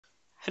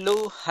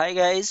Hello, hi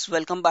guys,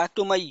 welcome back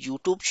to my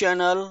YouTube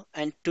channel,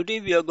 and today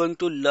we are going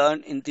to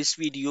learn in this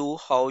video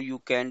how you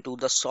can do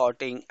the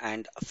sorting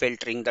and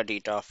filtering the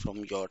data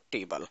from your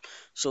table.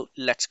 So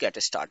let's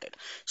get started.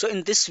 So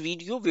in this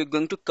video we are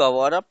going to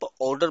cover up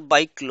order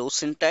by clause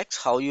syntax,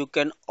 how you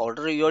can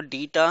order your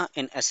data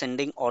in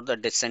ascending or the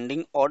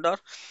descending order,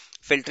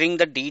 filtering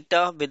the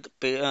data with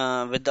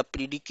the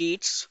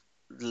predicates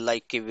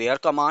like a where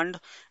command,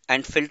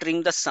 and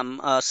filtering the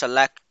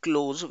select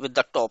clause with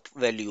the top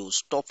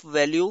values. Top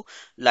value,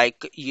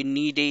 like you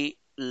need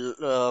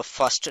a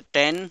first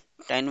 10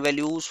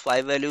 values,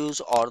 5 values,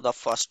 or the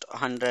first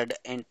 100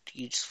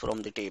 entries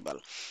from the table.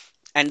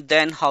 And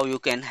then how you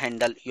can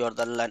handle your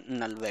the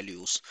null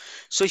values.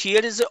 So here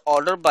is the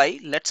order by.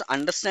 Let's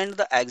understand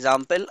the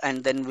example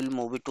and then we'll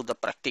move it to the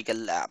practical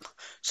lab.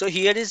 So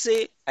here is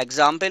a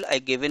example I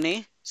given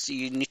a. So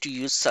you need to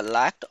use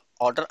select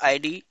order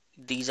id.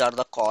 These are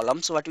the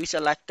columns what we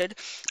selected,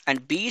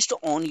 and based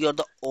on your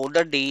the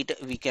order date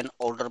we can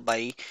order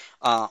by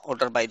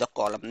the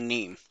column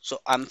name. So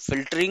I'm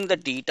filtering the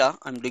data,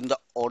 I'm doing the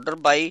order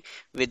by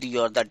with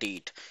your the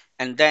date.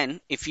 And then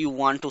if you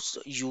want to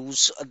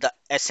use the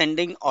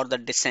ascending or the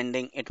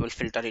descending, it will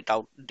filter it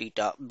out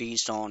data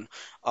based on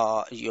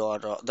your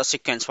the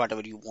sequence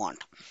whatever you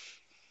want.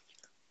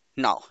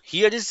 Now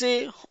here is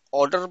a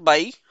order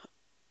by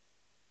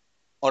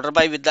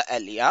with the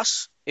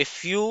alias.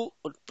 If you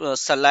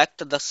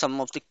select the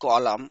sum of the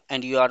column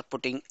and you are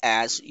putting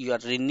as you are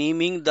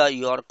renaming the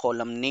your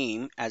column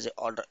name as a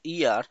order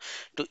year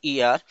to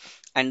year,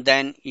 and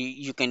then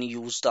you can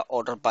use the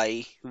order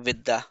by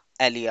with the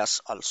alias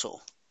also.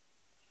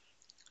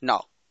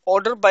 Now,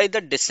 order by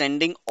the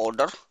descending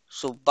order.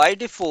 So by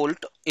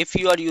default, if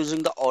you are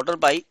using the order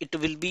by, it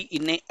will be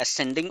in a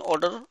ascending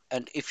order.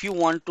 And if you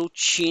want to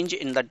change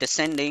in the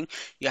descending,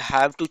 you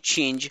have to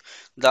change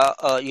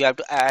you have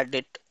to add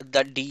it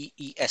the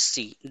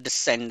DESC,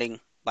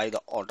 descending by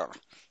the order.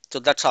 So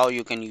that's how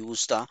you can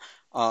use the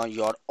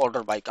your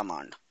order by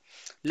command.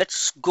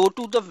 Let's go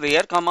to the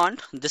where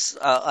command. This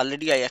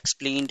already I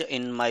explained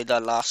in my the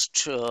last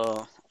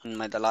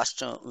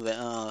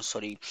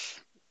sorry,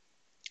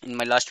 in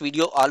my last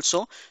video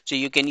also. So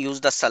you can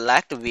use the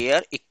select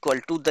where equal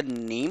to the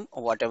name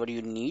whatever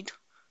you need,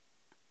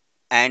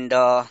 and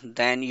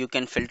then you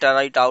can filter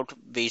it out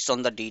based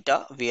on the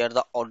data where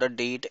the order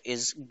date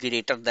is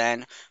greater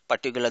than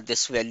particular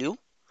this value,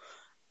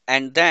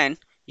 and then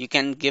you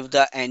can give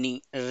the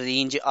any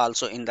range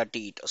also in the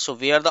date. So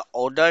where the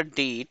order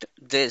date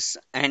this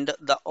and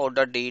the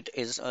order date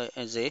is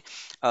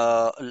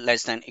a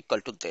less than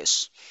equal to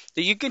this,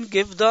 so you can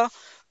give the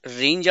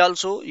range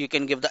also. You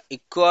can give the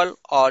equal,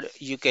 or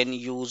you can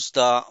use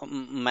the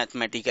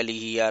mathematically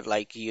here,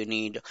 like you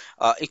need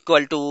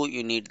equal to,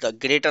 you need the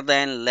greater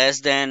than, less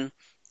than,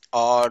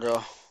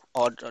 or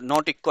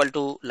not equal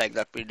to, like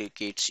the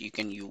predicates you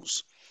can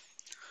use.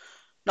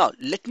 Now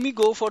let me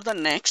go for the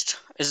next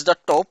is the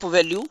top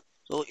value.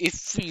 So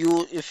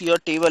if your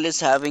table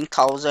is having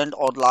thousand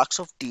or lakhs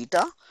of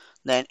data,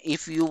 then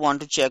if you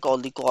want to check all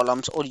the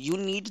columns or you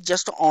need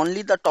just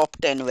only the top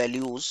 10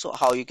 values, so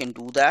how you can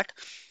do that?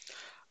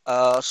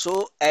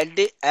 So add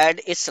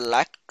a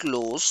select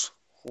clause.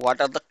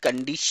 What are the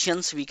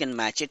conditions we can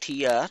match it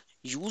here?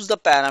 Use the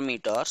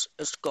parameters.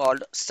 It's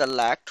called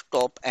select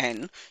top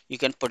n. You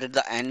can put it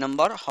the n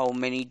number, how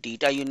many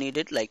data you need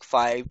it, like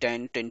 5,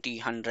 10, 20,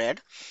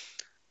 100,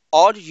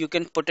 or you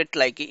can put it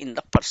like in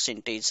the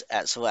percentage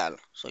as well.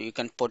 So you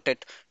can put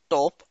it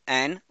top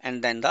and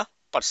then the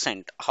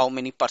percent, how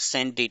many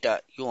percent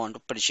data you want to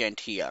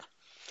present here.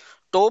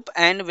 Top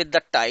and with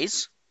the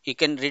ties, you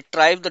can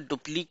retrieve the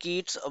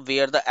duplicates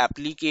where the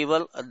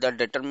applicable, the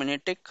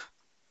deterministic.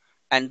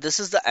 And this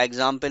is the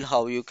example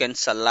how you can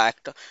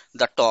select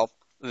the top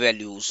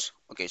values.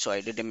 Okay, so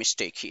I did a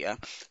mistake here.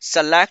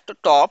 Select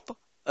top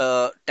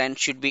 10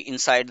 should be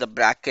inside the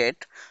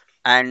bracket,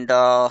 and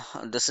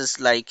this is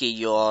like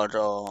your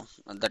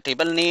the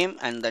table name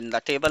and then the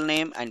table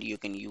name, and you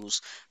can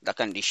use the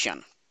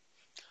condition.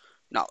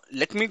 Now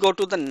let me go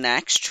to the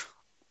next,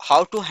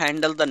 how to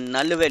handle the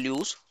null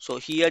values. So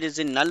here is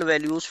the null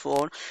values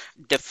for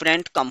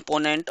different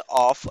component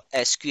of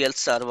SQL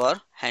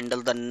server,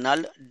 handle the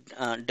null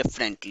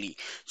differently.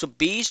 So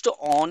based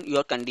on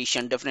your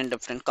condition,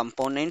 different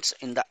components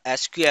in the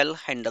SQL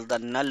handle the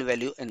null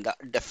value in the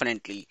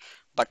differently.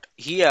 But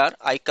here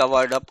I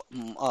covered up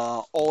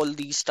all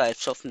these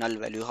types of null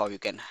value, how you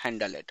can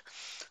handle it.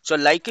 So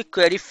like a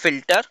query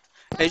filter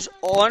is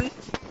on.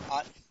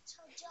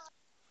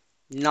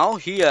 Now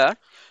here,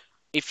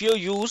 if you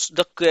use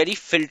the query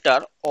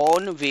filter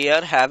on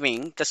where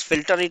having, just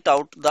filter it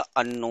out the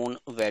unknown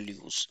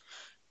values.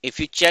 If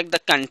you check the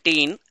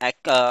contain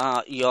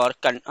your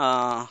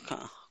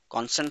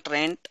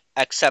concentrate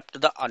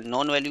accept the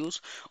unknown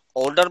values,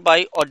 order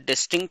by or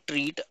distinct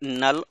treat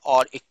null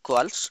or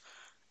equals,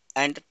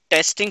 and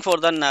testing for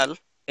the null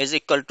is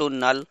equal to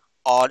null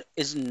or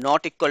is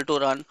not equal to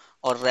run,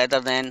 or rather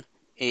than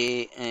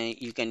a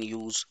you can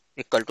use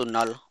equal to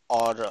null,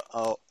 or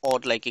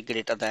like a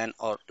greater than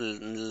or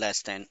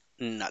less than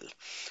null.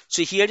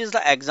 So here is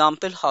the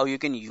example how you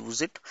can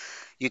use it.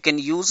 You can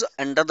use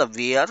under the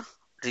where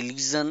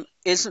religion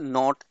is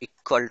not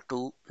equal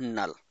to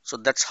null. So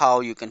that's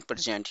how you can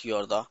present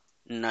your the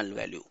null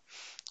value.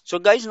 So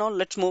guys, now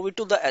let's move it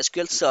to the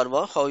SQL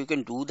server, how you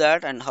can do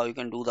that and how you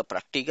can do the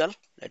practical.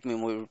 Let me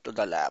move it to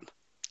the lab.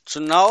 So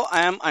now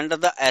I am under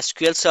the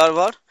SQL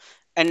server,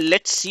 and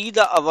let's see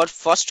the our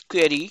first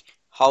query,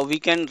 how we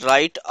can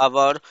write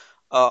our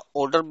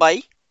order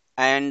by,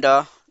 and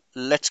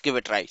let's give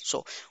it try.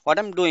 So what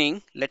I'm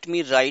doing, let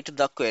me write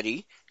the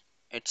query.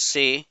 It's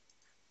say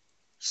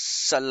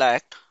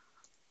select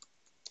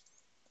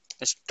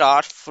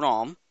start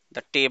from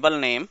the table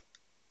name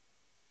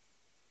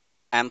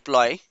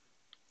employee,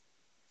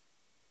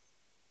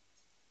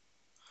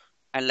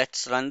 and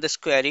let's run this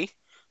query.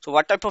 So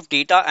what type of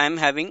data I am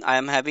having? I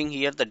am having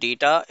here the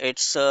data.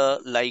 It's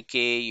like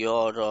a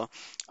your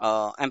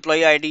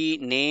employee ID,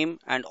 name,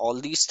 and all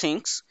these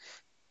things.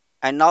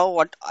 And now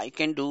what I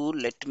can do?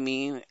 Let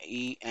me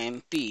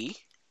emp.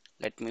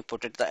 Let me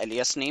put it the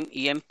alias name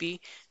emp,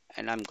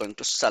 and I'm going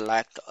to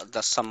select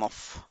the sum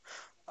of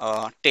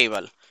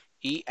table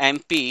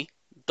emp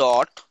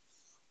dot.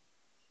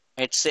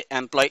 It's a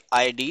employee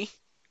ID,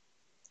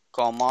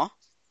 comma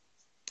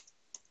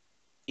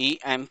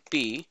emp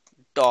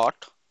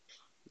dot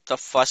the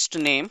first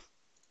name,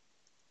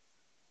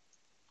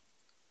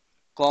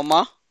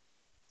 comma,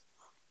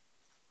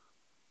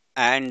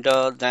 and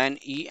then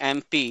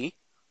emp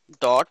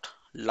dot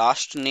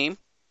last name.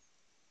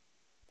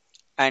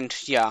 And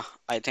yeah,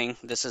 I think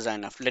this is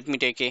enough. Let me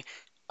take a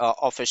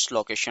office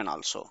location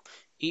also,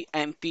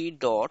 emp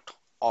dot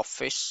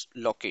office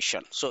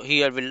location. So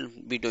here we'll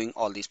be doing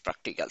all these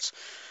practicals.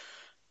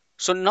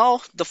 So now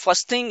the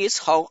first thing is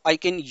how I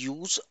can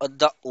use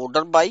the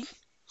order by.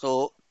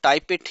 So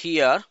type it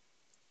here,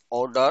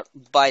 order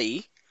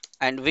by,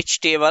 and which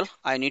table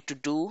I need to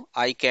do.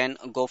 I can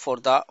go for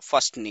the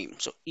first name.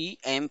 So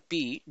emp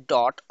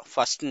dot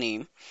first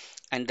name,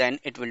 and then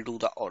it will do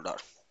the order.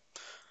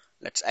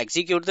 Let's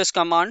execute this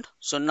command.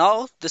 So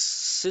now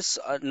this is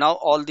now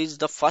all these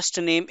the first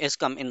name is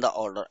come in the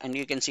order, and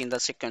you can see in the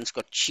sequence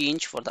got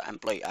change for the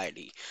employee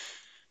ID.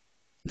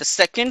 The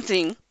second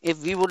thing,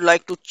 if we would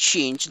like to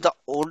change the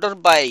order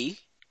by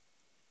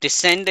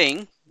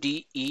descending,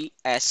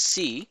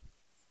 DESC,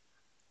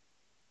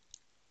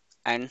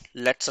 and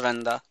let's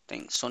run the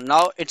thing. So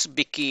now it's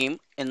became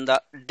in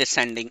the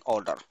descending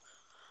order.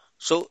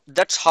 So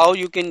that's how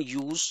you can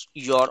use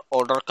your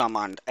order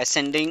command,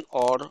 ascending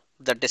or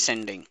the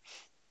descending.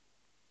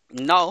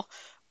 Now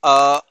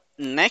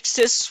next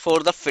is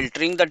for the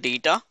filtering the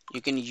data. You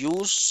can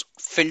use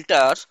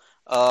filter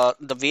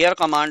the where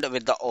command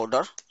with the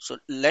order. So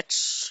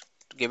let's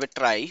give it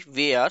try.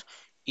 Where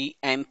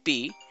emp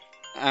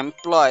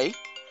employee,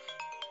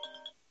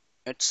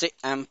 it's a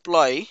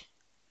employee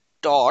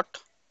dot,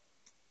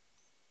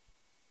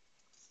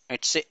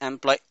 it's a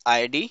employee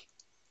ID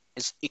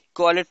is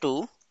equal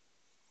to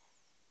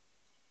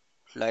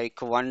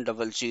like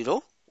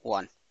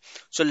 1001.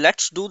 So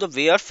let's do the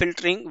where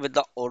filtering with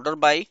the order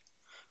by,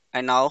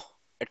 and now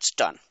it's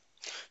done.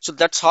 So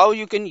that's how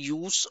you can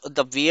use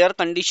the where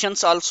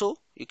conditions also.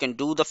 You can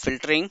do the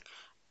filtering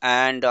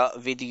and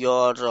with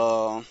your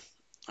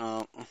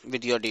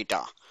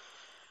data.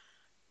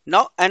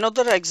 Now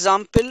another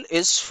example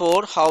is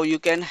for how you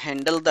can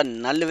handle the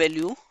null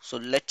value. So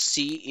let's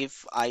see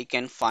if I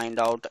can find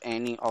out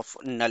any of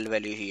null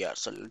value here.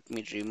 So let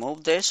me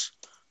remove this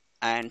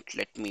and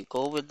let me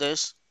go with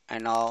this,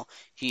 and now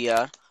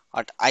here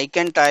what I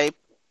can type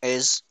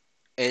is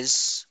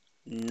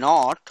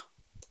not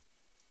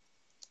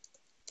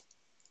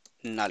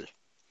null.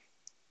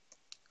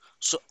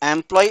 So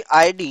employee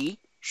ID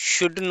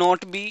should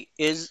not be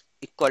is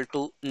equal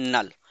to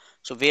null.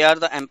 So where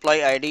the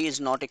employee ID is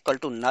not equal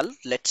to null,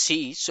 let's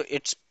see. So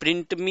it's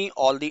print me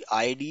all the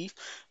ID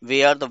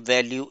where the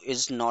value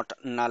is not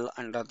null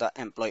under the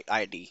employee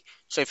ID.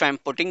 So if I'm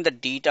putting the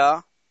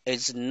data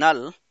is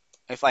null,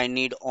 if I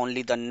need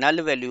only the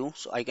null value,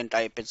 so I can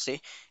type it say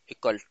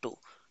equal to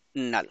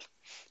null.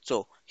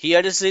 So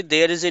here is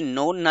there is a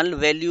no null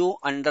value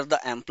under the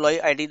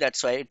employee ID.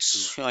 That's why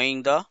it's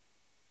showing the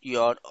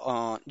your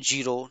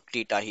zero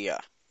data here.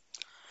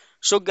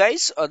 So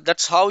guys,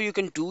 that's how you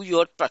can do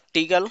your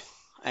practical,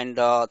 and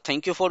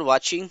thank you for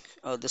watching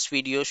this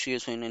video. See you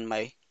soon in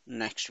my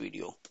next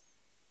video.